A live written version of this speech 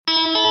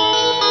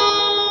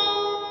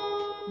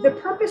the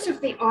purpose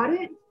of the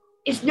audit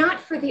is not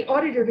for the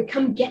auditor to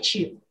come get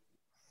you.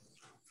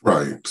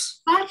 Right.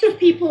 Lots of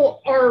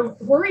people are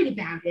worried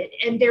about it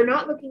and they're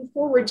not looking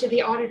forward to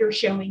the auditor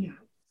showing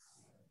up.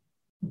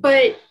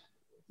 But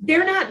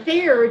they're not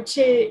there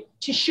to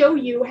show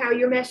you how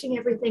you're messing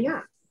everything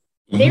up.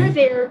 Mm-hmm. They're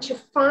there to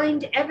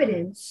find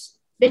evidence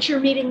that you're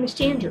meeting the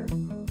standard.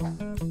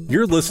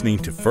 You're listening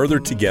to Further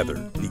Together,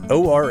 the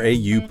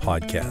ORAU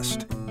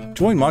podcast.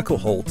 Join Michael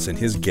Holtz and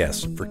his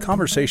guests for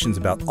conversations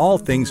about all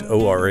things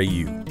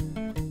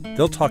ORAU.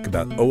 They'll talk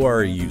about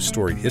ORAU's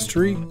storied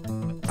history,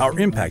 our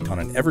impact on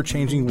an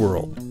ever-changing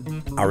world,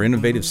 our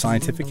innovative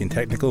scientific and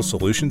technical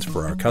solutions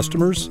for our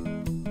customers,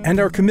 and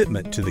our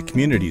commitment to the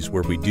communities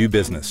where we do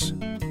business.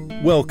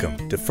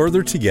 Welcome to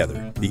Further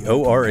Together, the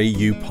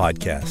ORAU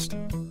podcast.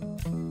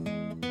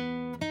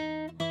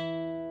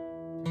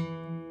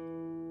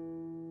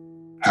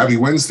 Happy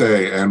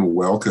Wednesday and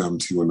welcome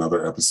to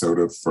another episode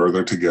of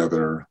Further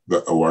Together,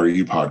 the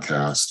ORAU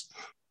podcast.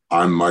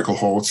 I'm Michael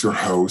Holtz, your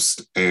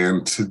host,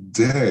 and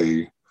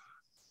today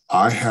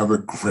I have a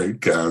great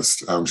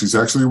guest. She's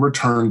actually a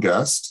return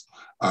guest,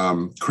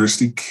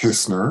 Kristy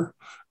Kistner,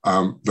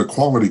 the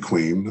quality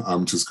queen,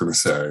 I'm just going to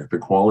say, the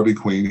quality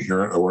queen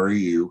here at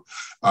ORAU.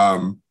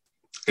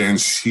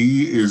 And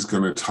she is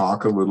going to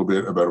talk a little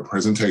bit about a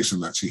presentation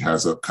that she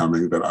has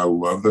upcoming that I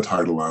love the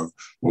title of.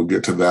 We'll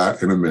get to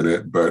that in a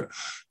minute. But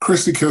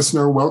Kristy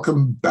Kistner,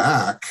 welcome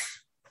back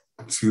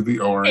to the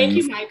ORAU Thank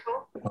you,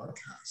 Michael.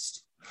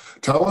 podcast.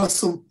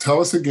 Tell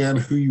us again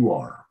who you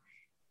are.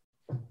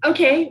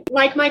 Okay,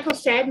 like Michael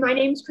said, my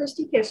name is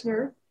Kristy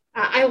Kistner.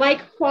 I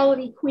like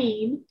quality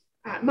queen.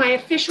 My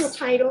official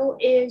title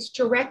is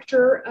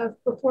Director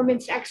of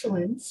Performance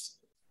Excellence.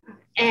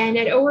 And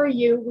at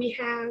ORAU, we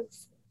have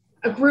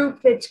a group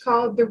that's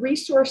called the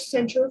Resource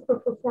Center for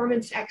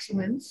Performance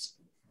Excellence.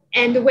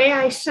 And the way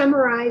I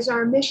summarize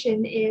our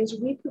mission is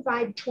we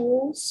provide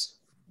tools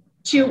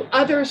to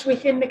others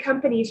within the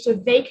company so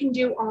they can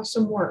do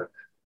awesome work.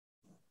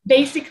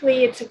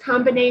 Basically, it's a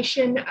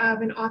combination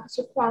of an Office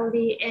of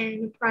Quality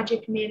and a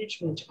project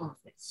management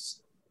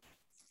office.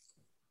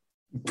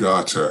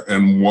 Gotcha.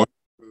 And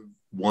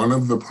one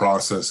of the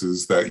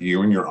processes that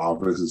you and your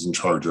office is in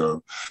charge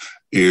of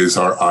is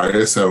our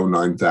ISO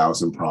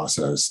 9000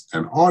 process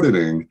and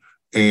auditing.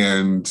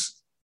 And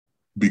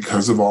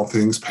because of all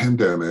things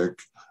pandemic,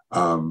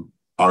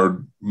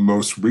 our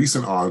most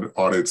recent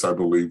audits, I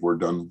believe, were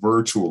done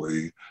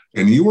virtually.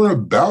 And you were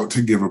about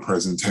to give a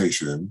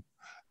presentation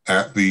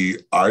at the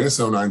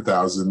ISO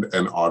 9000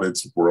 and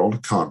Audits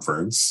World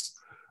Conference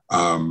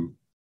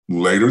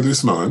later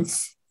this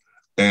month.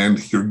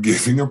 And you're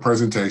giving a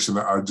presentation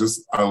that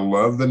I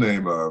love the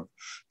name of,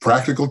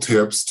 Practical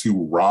Tips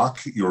to Rock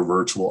Your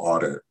Virtual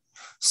Audit.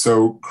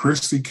 So,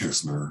 Kristy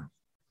Kistner,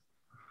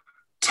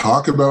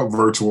 talk about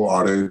virtual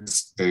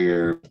audits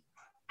and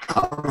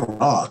how to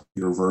rock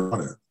your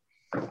virtual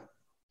audit.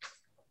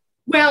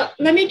 Well,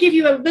 let me give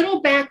you a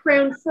little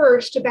background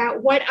first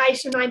about what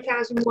ISO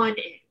 9001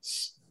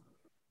 is.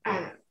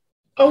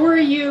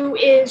 ORAU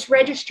is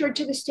registered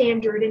to the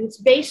standard, and it's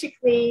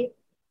basically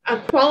a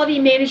quality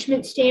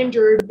management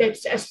standard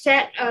that's a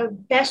set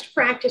of best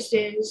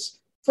practices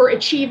for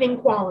achieving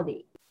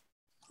quality.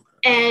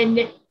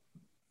 And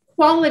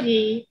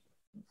quality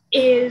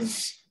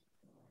is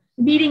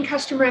meeting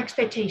customer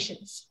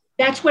expectations.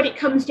 That's what it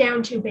comes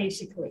down to,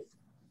 basically.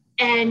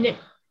 And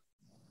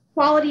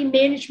quality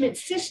management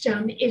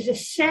system is a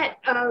set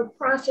of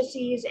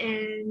processes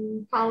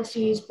and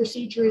policies,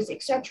 procedures,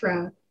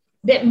 etc.,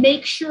 that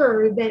make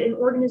sure that an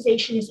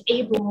organization is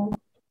able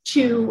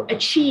to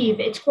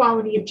achieve its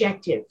quality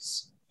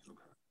objectives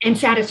and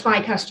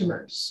satisfy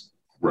customers.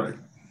 Right.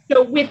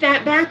 So with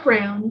that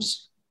background,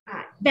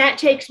 that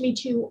takes me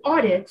to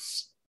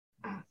audits.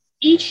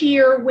 Each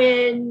year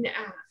when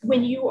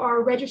you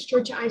are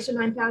registered to ISO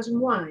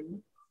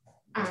 9001,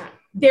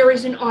 there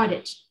is an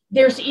audit.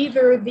 There's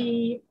either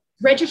the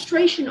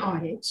registration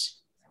audit,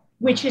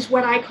 which is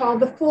what I call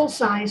the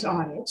full-size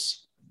audit.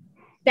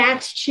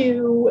 That's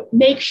to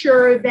make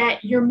sure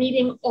that you're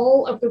meeting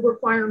all of the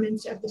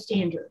requirements of the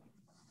standard.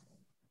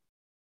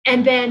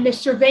 And then the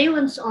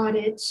surveillance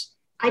audit,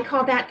 I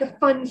call that the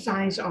fun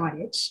size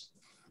audit.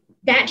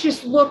 That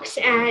just looks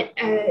at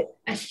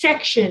a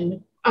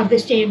section of the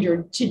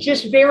standard to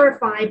just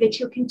verify that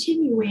you're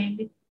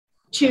continuing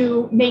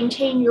to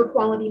maintain your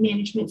quality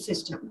management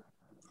system.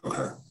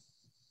 Okay.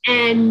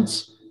 And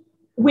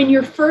when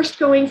you're first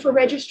going for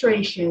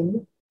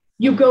registration,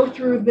 you go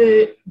through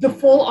the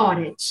full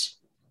audit.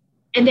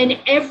 And then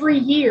every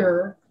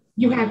year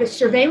you have a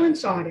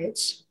surveillance audit,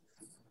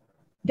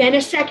 then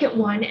a second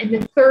one, and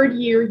the third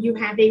year you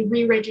have a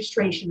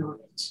re-registration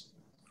audit.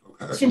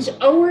 Okay. Since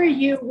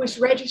ORAU was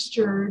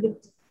registered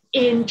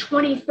in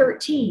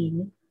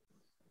 2013,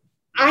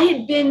 I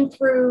had been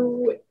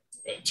through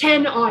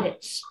 10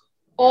 audits,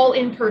 all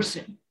in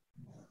person.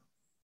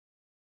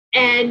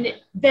 And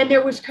then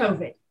there was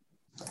COVID.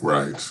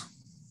 Right.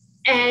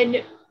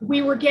 And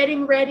we were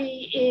getting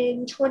ready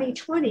in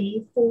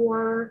 2020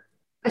 for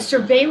a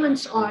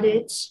surveillance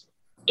audit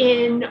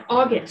in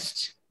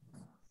August.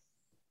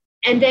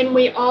 And then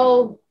we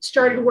all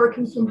started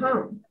working from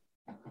home.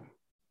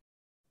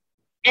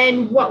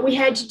 And what we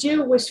had to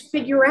do was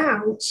figure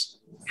out,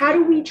 how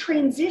do we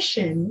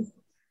transition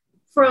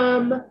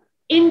from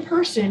in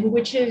person,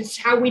 which is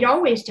how we'd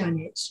always done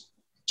it,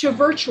 to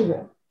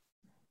virtual?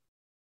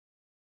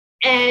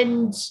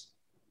 And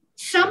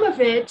some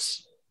of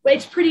it's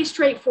pretty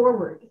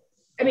straightforward.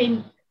 I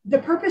mean, the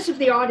purpose of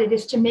the audit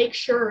is to make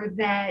sure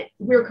that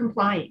we're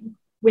complying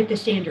with the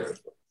standard.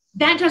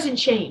 That doesn't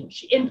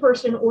change, in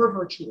person or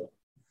virtual.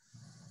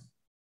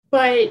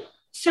 But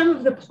some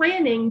of the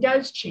planning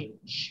does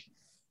change.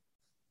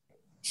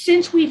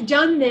 Since we've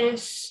done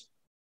this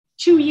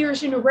 2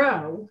 years in a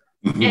row,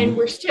 and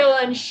we're still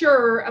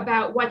unsure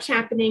about what's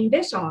happening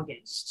this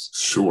August.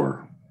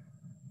 Sure.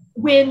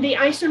 When the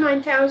ISO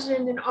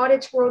 9000 and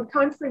Audits World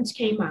Conference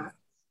came up,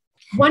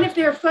 one of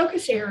their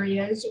focus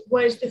areas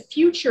was the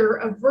future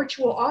of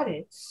virtual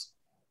audits.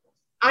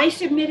 I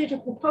submitted a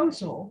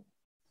proposal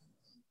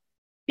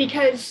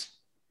because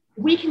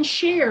we can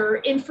share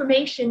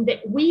information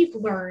that we've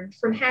learned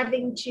from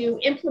having to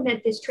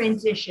implement this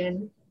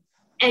transition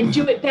and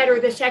do it better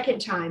the second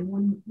time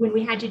when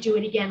we had to do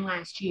it again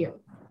last year.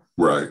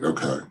 Right.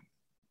 Okay.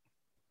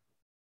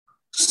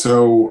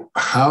 So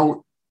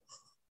how,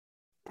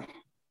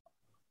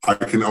 I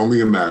can only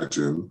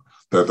imagine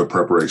that the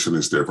preparation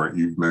is different.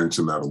 You've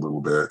mentioned that a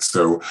little bit.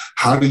 So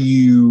how do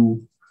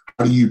you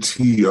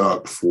tee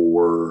up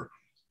for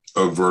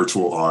a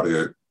virtual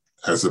audit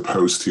as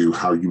opposed to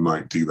how you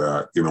might do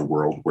that in a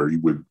world where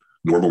you would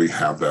normally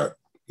have that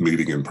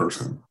meeting in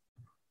person?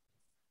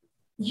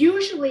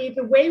 Usually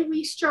the way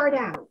we start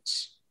out,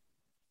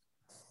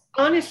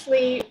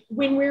 honestly,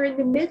 when we're in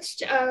the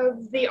midst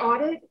of the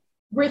audit,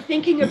 we're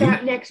thinking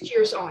about next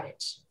year's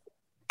audit.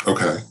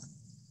 Okay.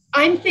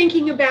 I'm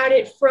thinking about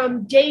it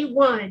from day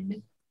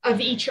one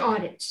of each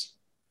audit.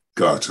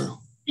 Gotcha.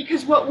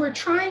 Because what we're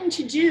trying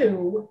to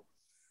do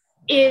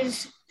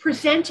is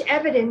present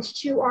evidence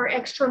to our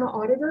external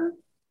auditor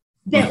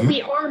that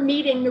we are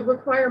meeting the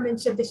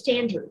requirements of the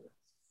standard.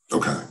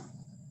 Okay.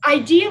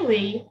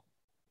 Ideally,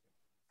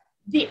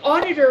 the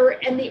auditor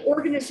and the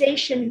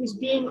organization who's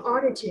being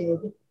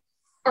audited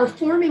are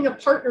forming a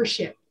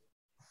partnership,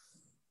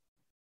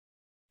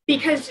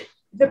 because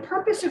the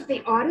purpose of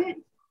the audit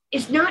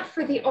is not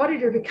for the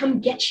auditor to come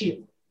get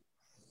you.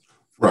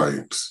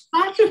 Right.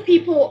 Lots of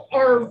people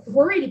are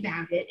worried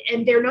about it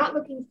and they're not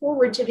looking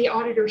forward to the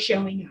auditor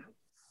showing up.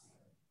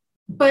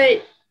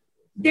 But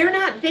they're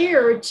not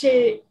there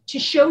to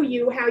show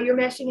you how you're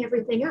messing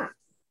everything up.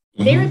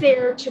 They're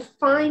there to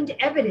find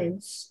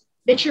evidence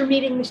that you're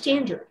meeting the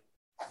standard.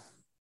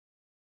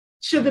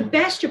 So the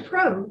best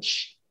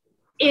approach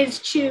is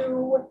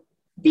to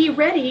be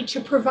ready to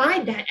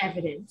provide that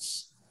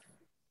evidence.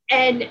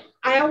 And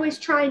I always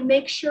try and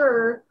make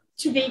sure,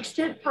 to the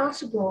extent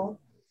possible,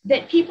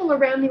 that people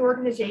around the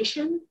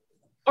organization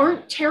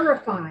aren't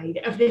terrified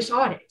of this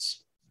audit.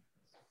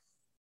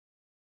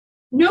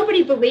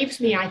 Nobody believes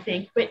me, I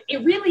think, but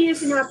it really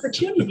is an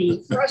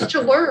opportunity for us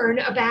to learn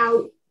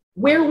about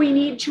where we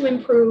need to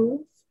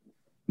improve.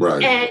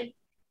 Right. And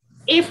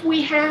if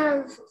we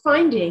have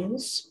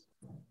findings,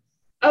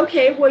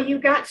 okay, well, you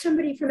got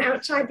somebody from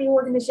outside the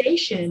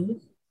organization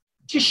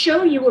to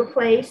show you a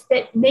place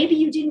that maybe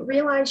you didn't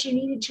realize you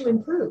needed to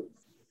improve.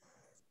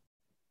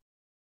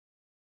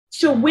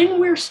 So when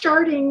we're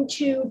starting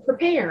to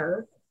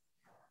prepare,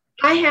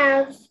 I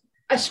have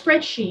a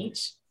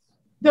spreadsheet.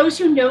 Those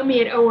who know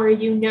me at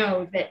ORU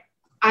know that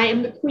I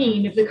am the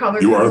queen of the color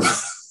code.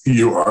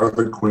 You are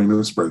the queen of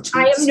spreadsheets.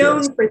 I am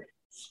known for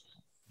this.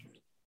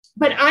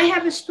 But I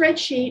have a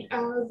spreadsheet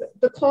of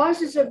the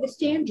clauses of the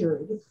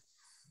standard.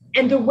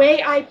 And the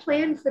way I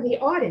plan for the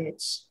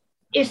audits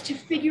is to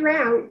figure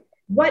out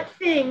what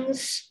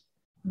things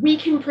we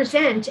can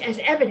present as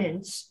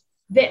evidence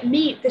that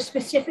meet the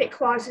specific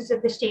clauses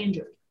of the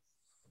standard.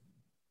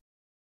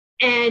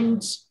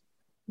 And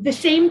the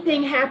same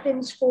thing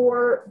happens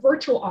for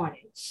virtual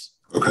audits.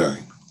 Okay.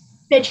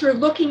 That you're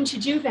looking to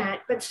do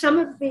that, but some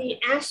of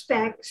the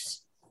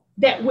aspects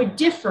that would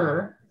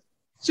differ.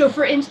 So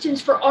for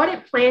instance, for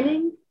audit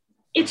planning,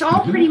 it's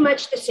all pretty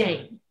much the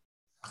same.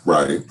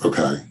 Right,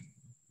 okay.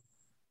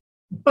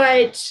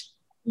 But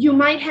you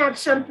might have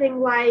something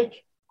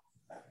like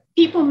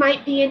people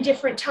might be in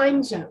different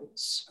time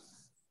zones.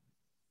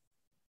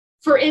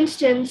 For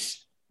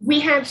instance,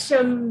 we have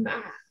some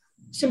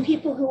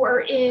people who are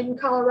in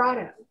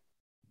Colorado.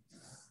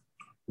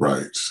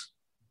 Right.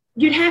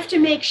 You'd have to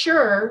make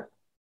sure,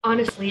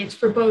 honestly, it's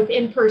for both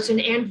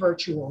in-person and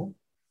virtual,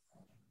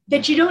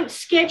 that you don't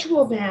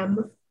schedule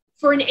them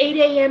for an 8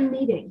 a.m.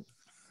 meeting.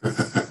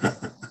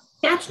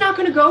 That's not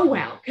going to go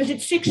well because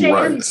it's 6 a.m.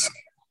 Right.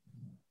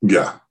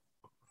 Yeah.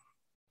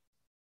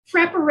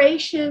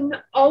 Preparation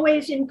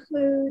always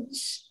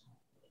includes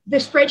the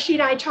spreadsheet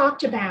I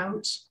talked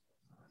about.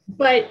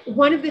 But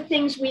one of the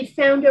things we've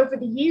found over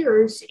the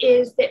years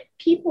is that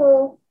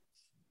people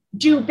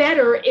do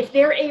better if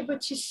they're able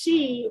to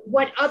see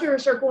what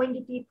others are going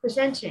to be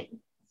presenting.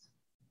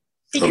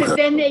 Because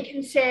then they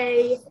can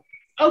say,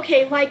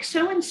 okay, like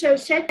so-and-so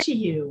said to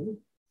you,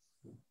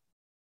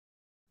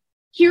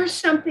 here's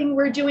something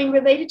we're doing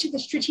related to the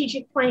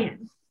strategic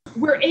plan.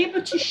 We're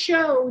able to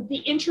show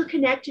the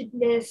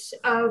interconnectedness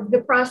of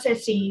the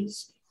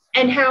processes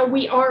and how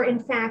we are, in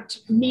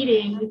fact,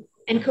 meeting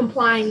and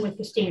complying with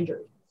the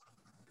standard.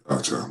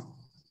 Gotcha.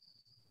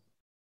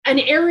 An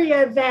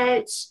area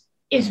that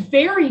is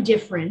very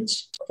different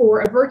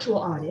for a virtual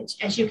audit,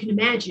 as you can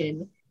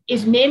imagine,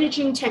 is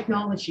managing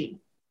technology.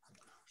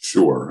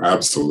 Sure,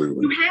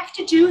 absolutely. You have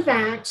to do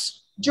that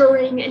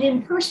during an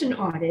in-person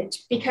audit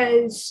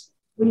because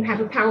when you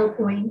have a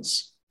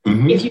PowerPoint,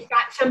 if you've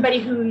got somebody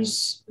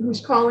who's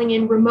calling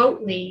in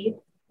remotely,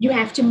 you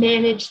have to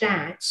manage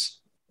that.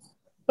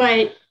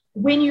 But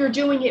when you're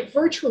doing it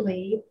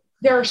virtually,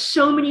 there are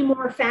so many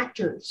more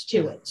factors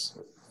to it.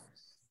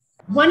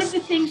 One of the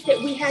things that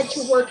we had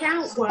to work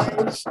out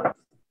was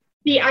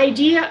the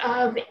idea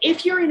of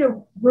if you're in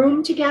a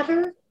room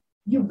together,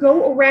 you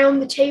go around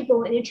the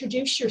table and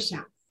introduce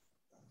yourself.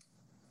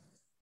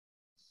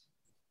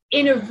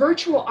 In a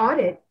virtual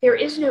audit, there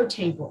is no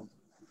table.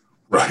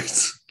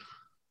 Right.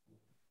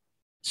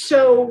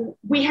 So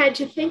we had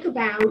to think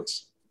about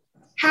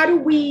how do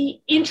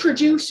we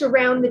introduce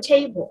around the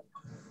table?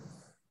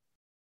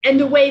 And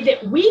the way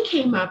that we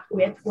came up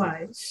with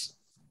was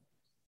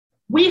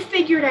we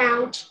figured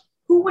out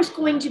who was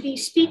going to be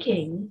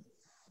speaking.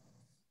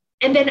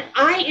 And then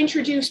I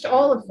introduced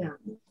all of them.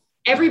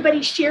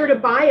 Everybody shared a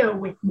bio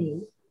with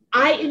me.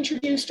 I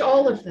introduced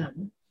all of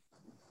them.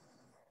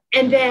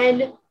 And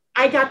then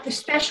I got the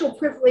special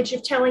privilege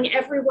of telling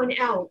everyone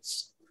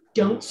else,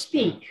 don't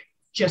speak,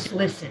 just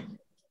listen.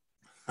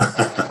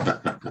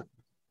 That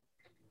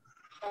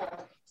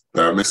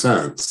makes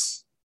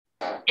sense.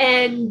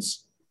 And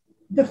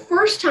the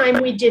first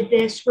time we did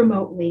this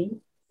remotely,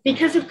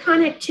 because of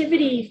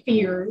connectivity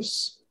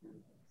fears,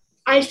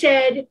 I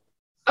said,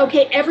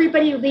 okay,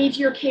 everybody leave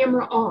your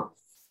camera off.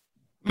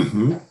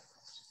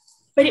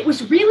 But it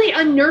was really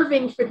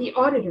unnerving for the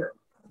auditor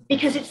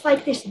because it's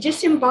like this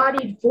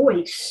disembodied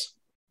voice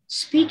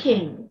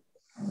speaking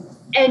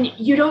and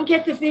you don't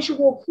get the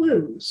visual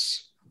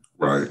clues.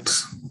 Right.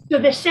 So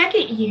the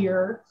second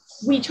year,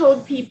 we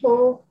told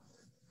people,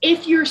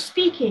 if you're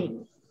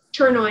speaking,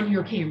 turn on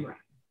your camera.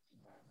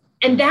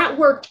 And that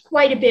worked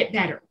quite a bit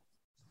better.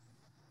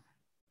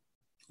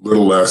 A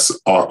little less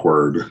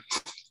awkward.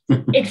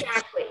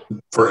 Exactly.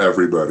 For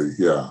everybody,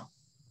 yeah.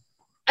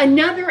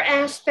 Another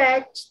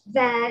aspect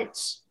that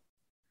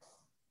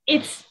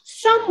it's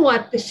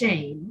somewhat the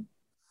same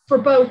for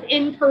both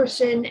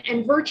in-person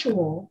and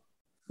virtual,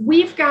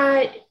 we've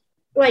got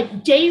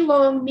like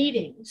day-long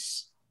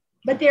meetings,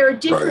 but there are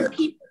different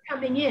people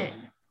coming in.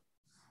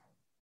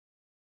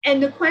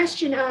 And the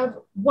question of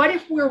what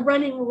if we're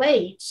running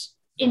late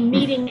in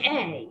meeting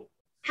A?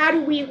 How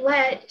do we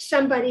let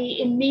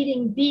somebody in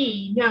meeting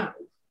B know?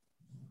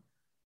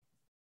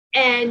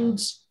 And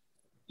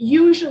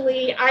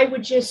usually I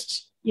would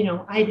just,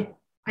 I'd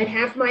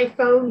have my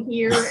phone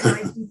here and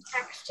I'd be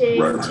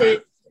texting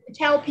to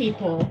tell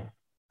people.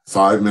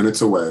 5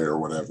 minutes away or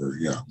whatever,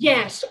 yeah.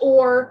 Yes,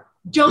 or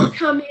don't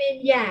come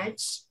in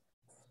yet.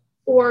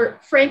 Or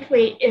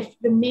frankly, if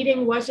the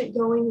meeting wasn't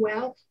going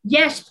well,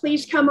 yes,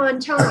 please come on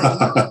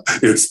time.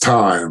 It's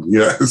time,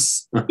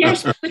 yes.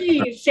 Yes,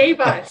 please, save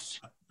us.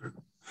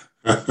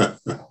 But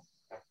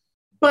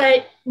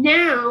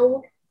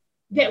now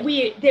that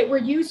we're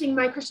using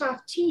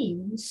Microsoft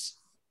Teams,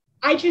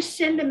 I just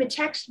send them a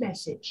text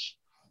message.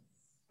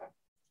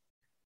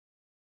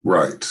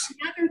 Right.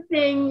 Another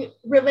thing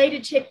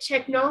related to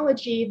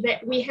technology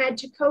that we had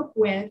to cope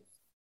with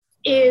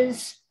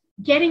is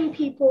getting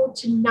people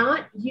to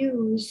not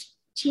use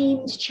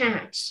Teams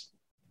chats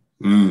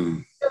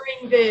during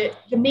the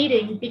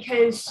meeting,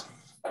 because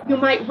you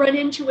might run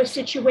into a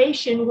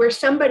situation where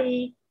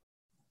somebody,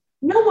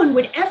 no one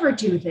would ever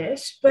do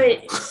this,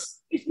 but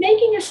is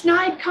making a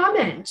snide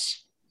comment.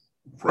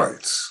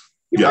 Right.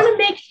 You want to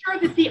make sure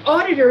that the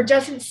auditor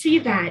doesn't see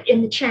that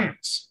in the chat.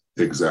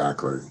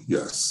 Exactly,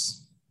 yes.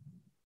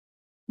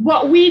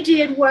 What we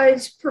did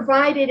was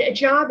provided a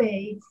job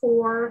aid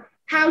for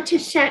how to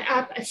set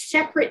up a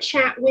separate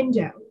chat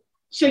window.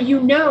 So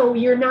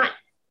you're not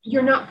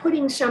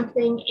putting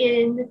something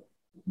in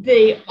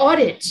the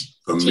audit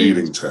The team.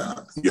 Meeting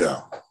chat,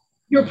 yeah.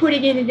 You're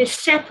putting it in a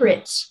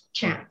separate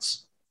chat.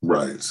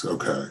 Right,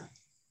 okay.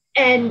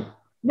 And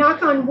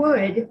knock on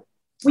wood,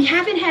 we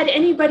haven't had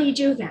anybody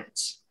do that.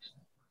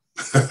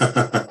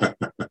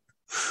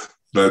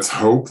 Let's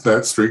hope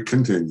that streak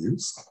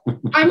continues.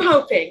 I'm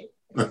hoping.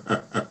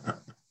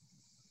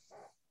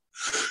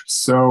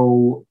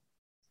 So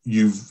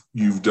you've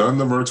done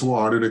the virtual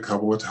audit a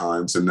couple of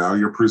times, and now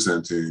you're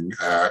presenting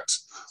at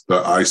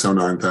the ISO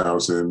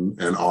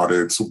 9000 and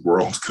Audits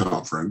World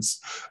Conference.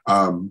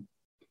 And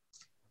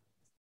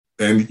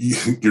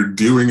you're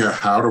doing a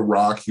How to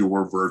Rock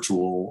Your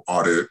Virtual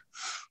Audit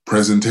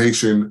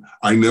presentation.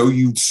 I know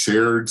you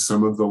shared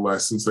some of the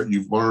lessons that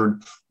you've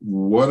learned.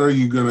 How are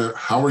you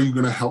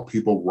going to help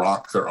people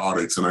rock their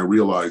audits? And I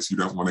realize you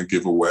don't want to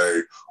give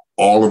away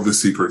all of the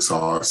secret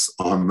sauce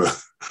on the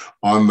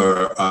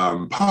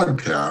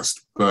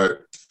podcast,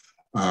 but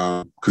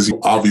because you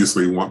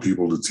obviously want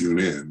people to tune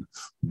in.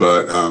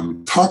 But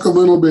talk a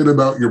little bit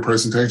about your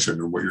presentation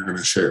and what you're going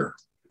to share.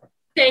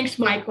 Thanks,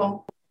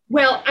 Michael.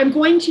 Well, I'm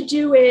going to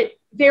do it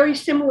very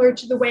similar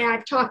to the way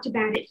I've talked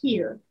about it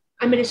here.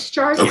 I'm going to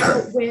start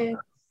out with,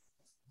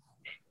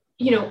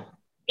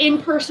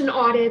 in-person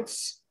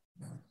audits,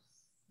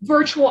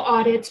 virtual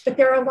audits, but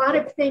there are a lot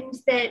of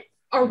things that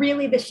are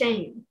really the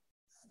same.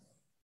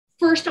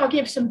 First, I'll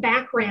give some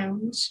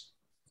background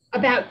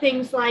about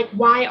things like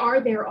why are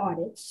there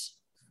audits,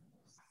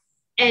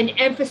 and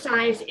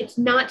emphasize it's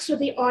not so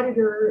the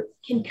auditor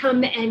can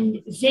come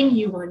and zing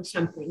you on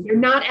something. They're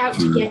not out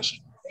to get you.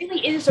 It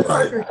really is a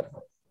partnership.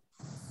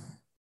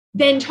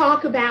 Then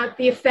talk about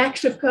the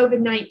effects of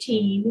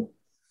COVID-19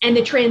 and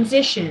the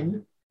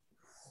transition,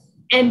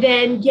 and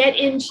then get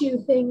into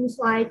things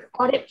like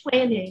audit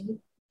planning,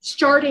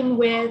 starting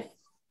with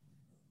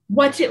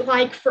what's it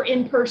like for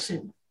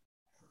in-person.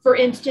 For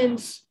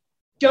instance,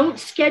 don't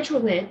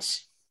schedule it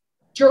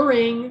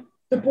during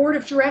the board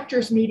of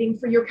directors meeting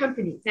for your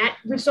company. That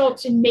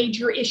results in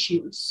major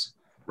issues,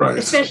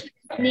 especially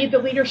if you need the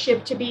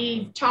leadership to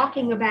be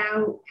talking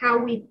about how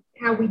we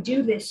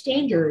do this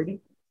standard.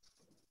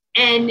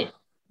 And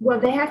well,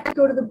 they have to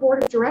go to the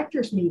board of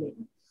directors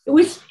meeting. It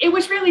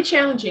was really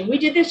challenging. We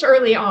did this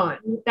early on.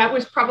 That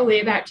was probably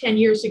about 10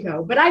 years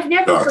ago, but I've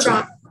never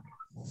forgotten.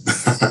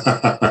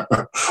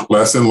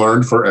 Lesson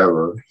learned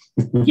forever.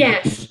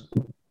 Yes.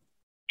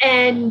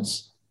 And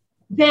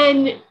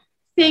then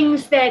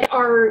things that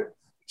are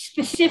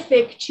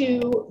specific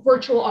to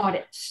virtual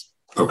audits.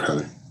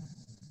 Okay.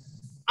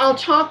 I'll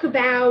talk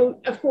about,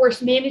 of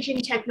course,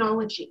 managing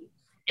technology.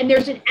 And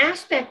there's an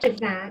aspect of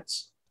that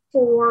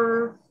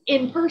for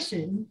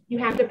in-person. You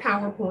have the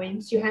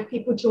PowerPoints, you have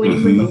people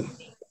joining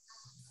remotely.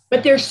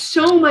 But there's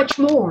so much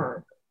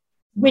more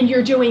when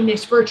you're doing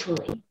this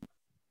virtually.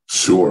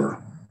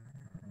 Sure.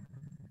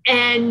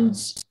 And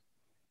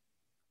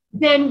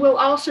then we'll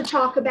also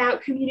talk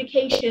about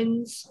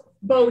communications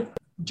both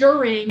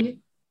during,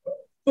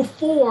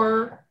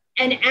 before,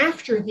 and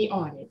after the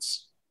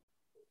audits,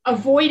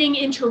 avoiding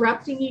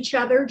interrupting each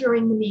other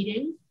during the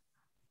meeting,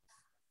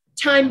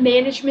 time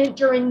management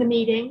during the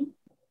meeting,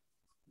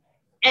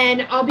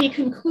 and I'll be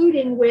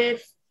concluding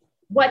with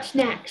what's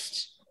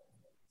next.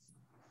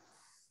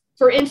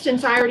 For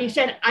instance, I already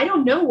said, I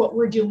don't know what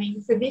we're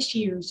doing for this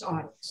year's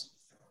audit.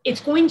 It's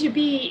going to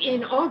be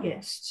in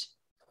August.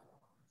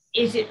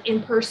 Is it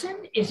in person?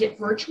 Is it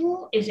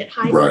virtual? Is it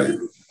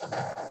hybrid?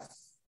 Right.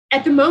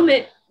 At the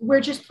moment,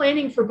 we're just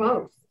planning for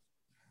both.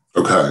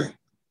 Okay.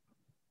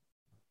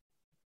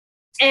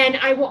 And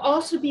I will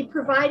also be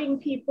providing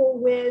people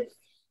with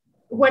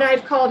what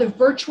I've called a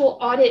virtual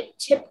audit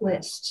tip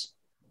list.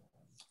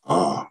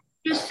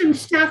 Just some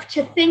stuff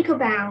to think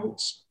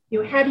about.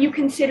 Have you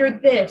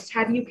considered this?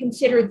 Have you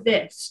considered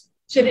this?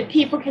 So that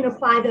people can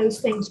apply those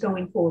things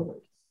going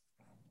forward.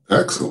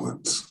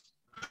 Excellent.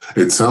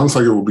 It sounds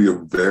like it will be a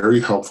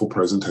very helpful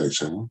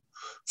presentation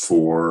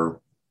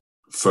for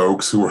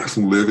folks who are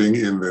living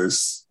in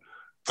this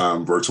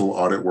virtual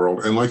audit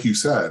world. And like you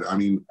said, I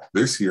mean,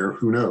 this year,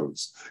 who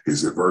knows?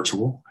 Is it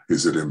virtual?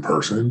 Is it in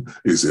person?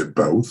 Is it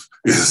both?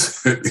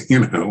 Is it,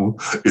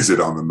 is it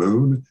on the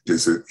moon?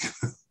 Is it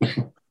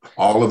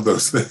all of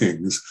those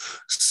things?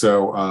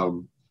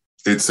 So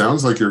it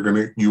sounds like you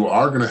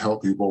are going to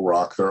help people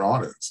rock their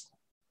audits.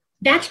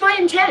 That's my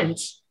intent.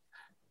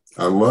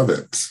 I love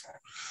it.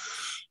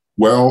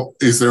 Well,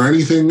 is there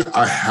anything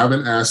I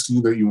haven't asked you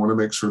that you want to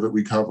make sure that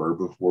we cover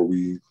before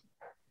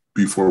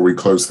we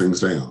close things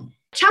down?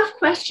 Tough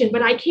question,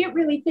 but I can't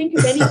really think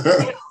of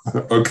anything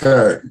else.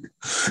 Okay,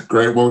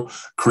 great. Well,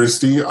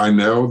 Kristy, I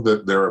know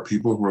that there are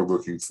people who are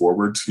looking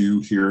forward to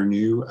hearing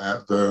you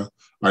at the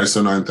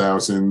ISO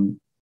 9000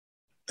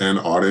 and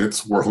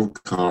Audits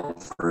World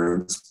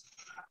Conference.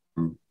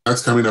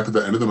 That's coming up at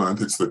the end of the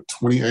month. It's the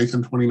 28th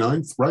and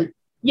 29th, right?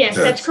 Yes,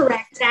 that's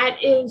correct. That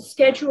is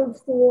scheduled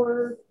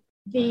for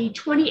the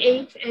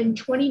 28th and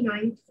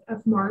 29th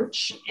of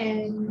March,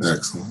 and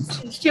excellent.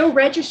 You can still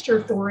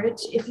register for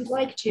it if you'd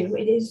like to.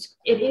 It is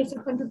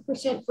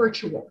 100%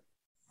 virtual.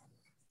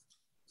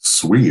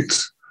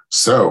 Sweet.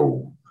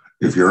 So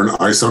if you're an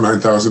ISO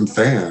 9000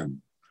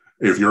 fan,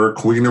 if you're a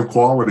queen of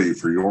quality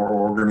for your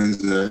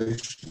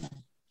organization,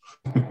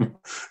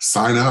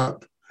 sign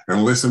up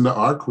and listen to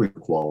our queen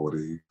of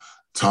quality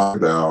talk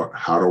about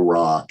how to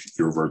rock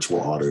your virtual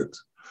audit.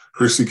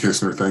 Kristy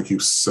Kistner, thank you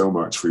so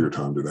much for your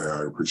time today.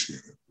 I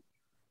appreciate it.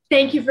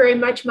 Thank you very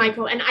much,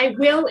 Michael. And I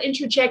will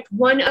interject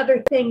one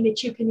other thing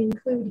that you can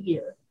include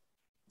here.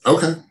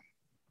 Okay.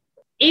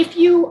 If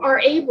you are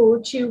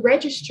able to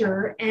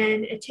register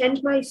and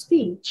attend my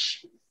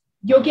speech,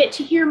 you'll get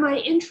to hear my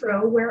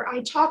intro where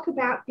I talk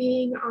about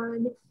being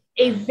on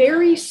a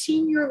very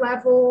senior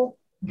level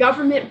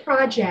government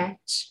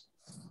project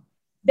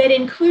that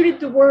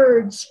included the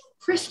words,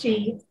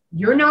 Kristy,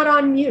 you're not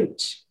on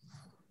mute.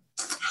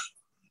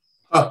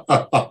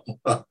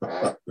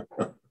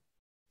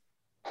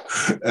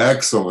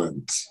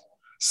 Excellent.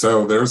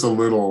 So there's a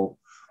little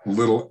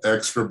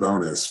extra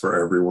bonus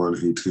for everyone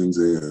who tunes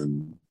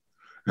in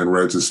and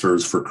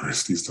registers for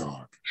Kristy's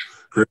talk.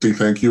 Kristy,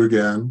 thank you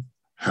again.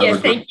 Yes,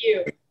 thank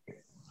you.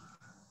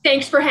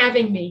 Thanks for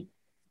having me.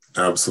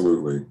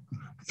 Absolutely.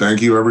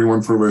 Thank you,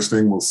 everyone, for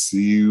listening. We'll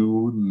see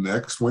you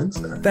next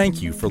Wednesday.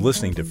 Thank you for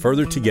listening to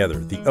Further Together,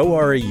 the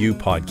ORAU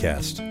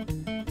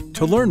podcast.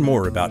 To learn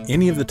more about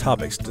any of the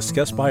topics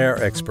discussed by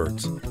our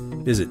experts,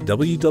 visit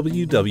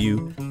www.orau.org.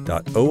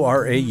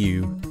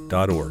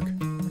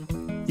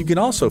 You can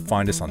also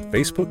find us on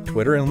Facebook,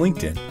 Twitter, and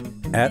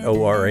LinkedIn at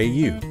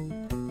ORAU,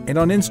 and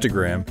on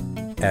Instagram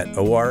at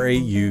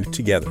ORAU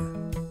Together.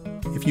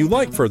 If you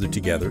like Further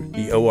Together,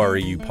 the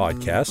ORAU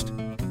podcast,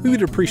 we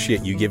would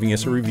appreciate you giving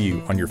us a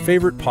review on your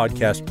favorite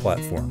podcast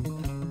platform.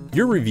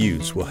 Your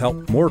reviews will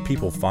help more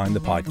people find the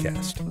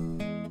podcast.